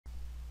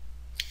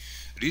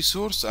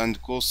Resource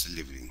and cost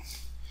leveling.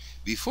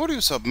 Before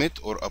you submit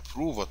or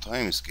approve a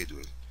time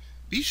schedule,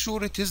 be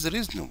sure it is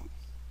reasonable.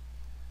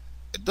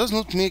 It does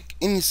not make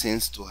any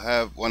sense to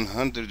have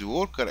 100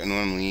 workers in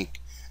 1 week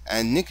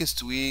and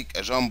next week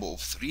a jump of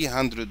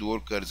 300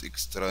 workers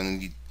extra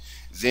needed.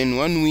 Then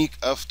 1 week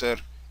after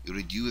you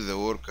reduce the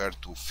worker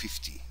to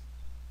 50.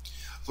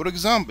 For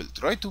example,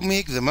 try to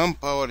make the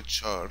manpower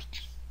chart.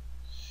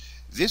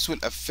 This will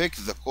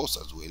affect the cost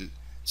as well,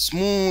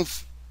 smooth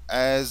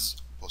as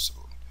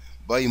possible,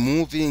 by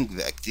moving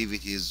the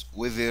activities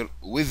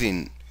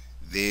within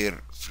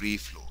their free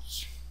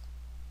flows.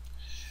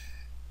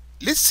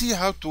 Let's see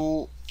how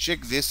to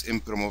check this in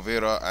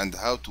Primavera and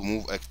how to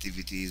move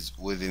activities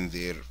within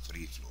their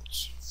free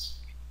flows.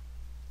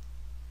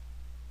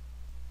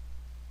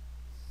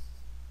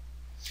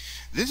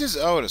 This is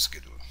our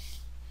schedule.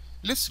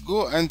 Let's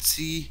go and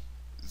see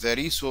the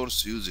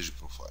resource usage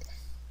profile.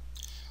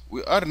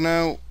 We are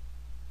now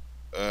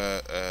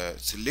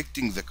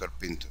selecting the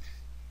carpenter.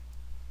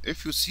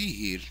 If you see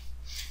here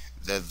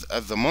that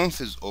at the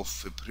months of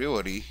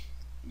February,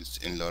 let's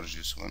enlarge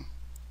this one.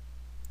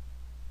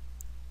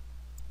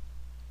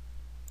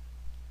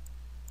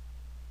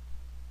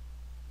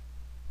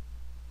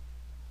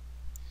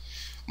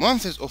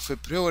 Months of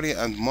February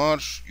and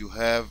March, you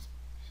have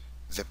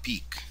the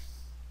peak.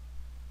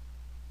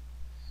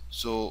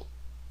 So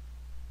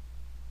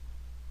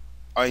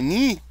I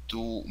need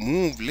to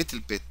move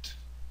little bit,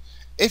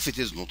 if it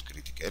is not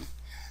critical,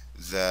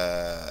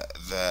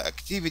 the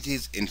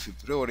activities in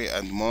February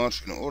and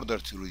March in order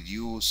to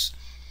reduce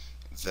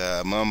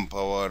the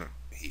manpower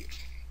here.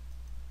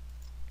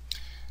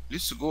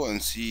 Let's go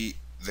and see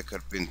the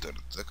carpenter.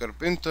 The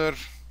carpenter,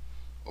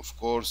 of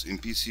course, in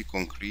PC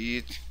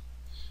concrete,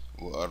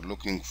 we are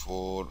looking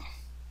for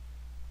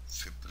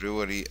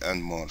February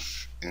and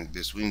March in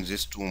between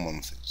these 2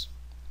 months.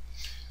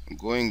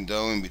 Going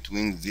down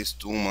between these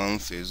 2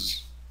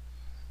 months,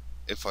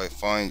 if I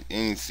find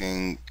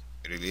anything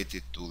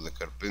related to the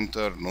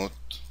carpenter not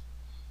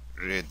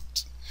red,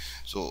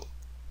 so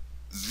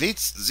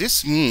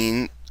this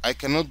means I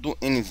cannot do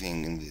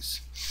anything in this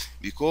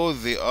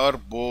because they are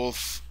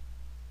both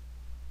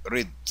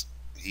red.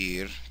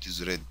 Here it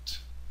is red,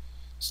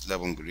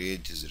 slab on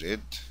grade is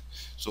red,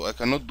 so I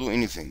cannot do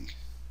anything.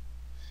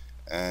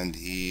 And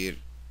here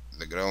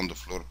the ground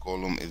floor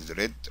column is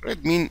red.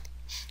 Red mean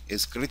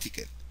is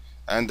critical,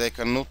 and I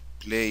cannot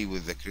play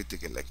with the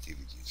critical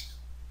activities.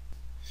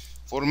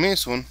 For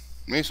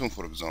mason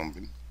for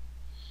example,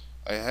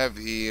 I have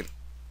here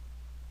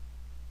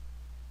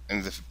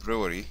in the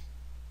February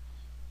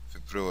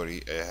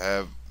I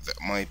have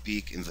my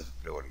peak in the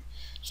February,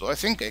 so I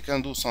think I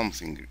can do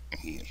something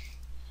here.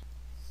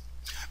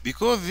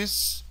 Because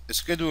this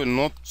schedule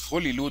not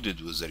fully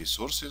loaded with the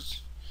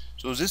resources,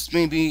 so this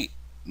may be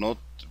not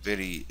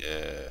very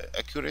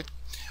accurate,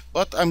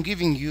 but I'm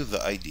giving you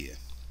the idea.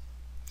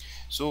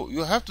 So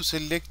you have to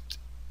select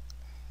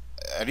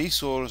a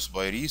resource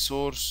by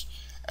resource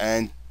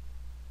and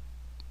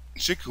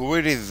check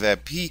where is the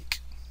peak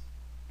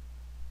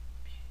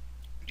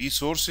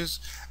resources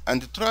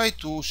and try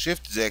to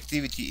shift the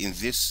activity in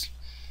this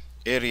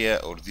area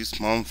or this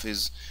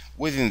months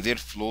within their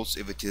flows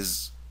if it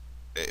is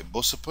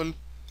possible,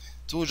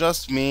 to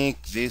just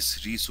make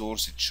this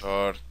resource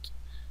chart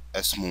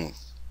a smooth,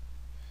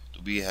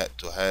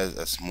 to have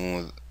a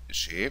smooth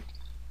shape,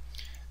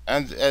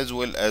 and as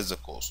well as the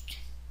cost.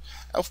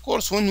 Of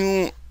course, when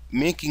you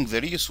making the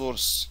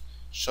resource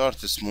chart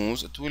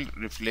smooth, it will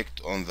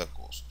reflect on the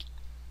cost.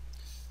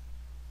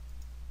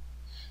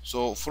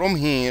 So from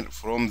here,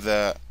 from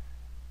the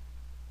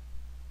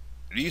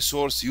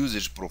resource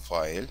usage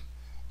profile,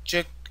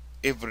 check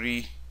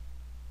every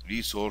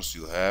resource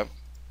you have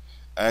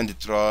and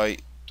try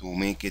to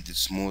make it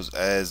smooth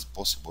as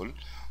possible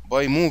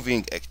by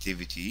moving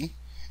activity.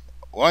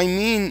 I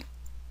mean,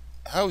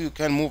 how you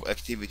can move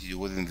activity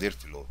within their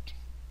float.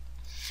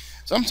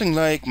 Something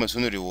like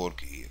masonry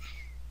work here.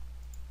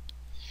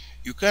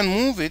 You can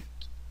move it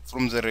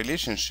from the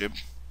relationship.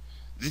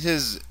 This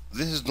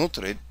is not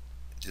red,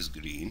 it is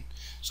green.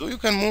 So you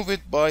can move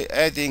it by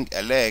adding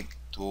a lag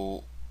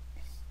to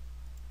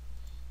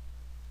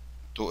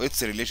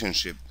its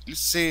relationship. Let's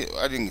say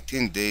adding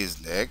 10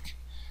 days lag,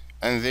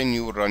 and then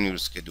you run your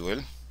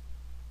schedule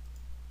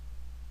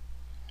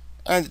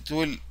and it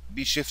will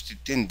be shifted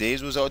 10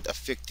 days without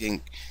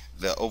affecting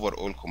the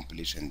overall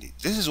completion date.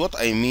 This is what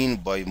I mean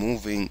by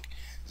moving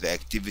the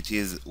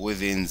activities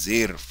within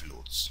their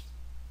floats.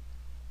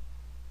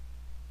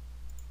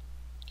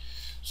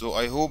 So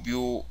I hope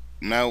you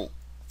now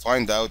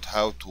find out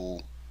how to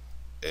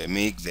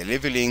make the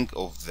leveling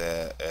of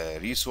the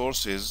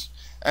resources,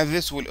 and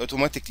this will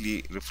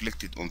automatically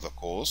reflect it on the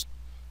cost.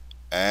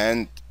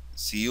 And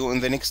see you in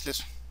the next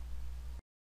lesson.